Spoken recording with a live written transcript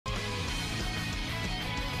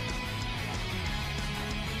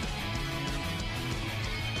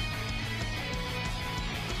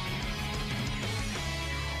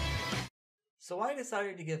So I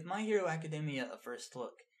decided to give My Hero Academia a first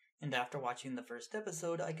look, and after watching the first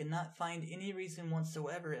episode, I could not find any reason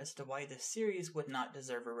whatsoever as to why this series would not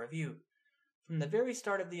deserve a review. From the very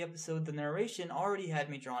start of the episode, the narration already had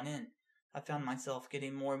me drawn in. I found myself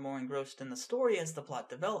getting more and more engrossed in the story as the plot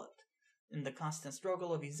developed. And the constant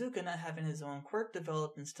struggle of Izuka not having his own quirk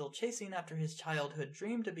developed and still chasing after his childhood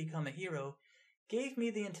dream to become a hero gave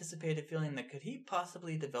me the anticipated feeling that could he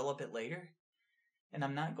possibly develop it later? And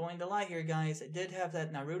I'm not going to lie here, guys, it did have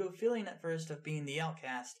that Naruto feeling at first of being the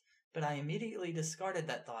outcast, but I immediately discarded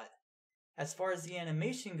that thought. As far as the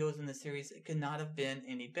animation goes in the series, it could not have been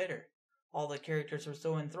any better. All the characters were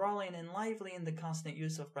so enthralling and lively, and the constant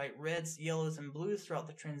use of bright reds, yellows, and blues throughout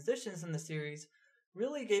the transitions in the series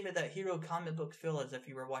really gave it that hero comic book feel as if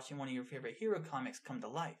you were watching one of your favorite hero comics come to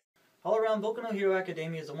life. All around, Boku no Hero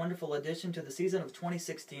Academia is a wonderful addition to the season of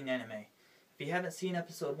 2016 anime. If you haven't seen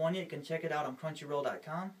episode 1 yet, you can check it out on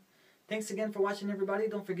Crunchyroll.com. Thanks again for watching, everybody.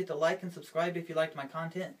 Don't forget to like and subscribe if you liked my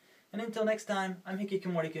content. And until next time, I'm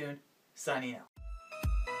Hikikomori-kun, signing out.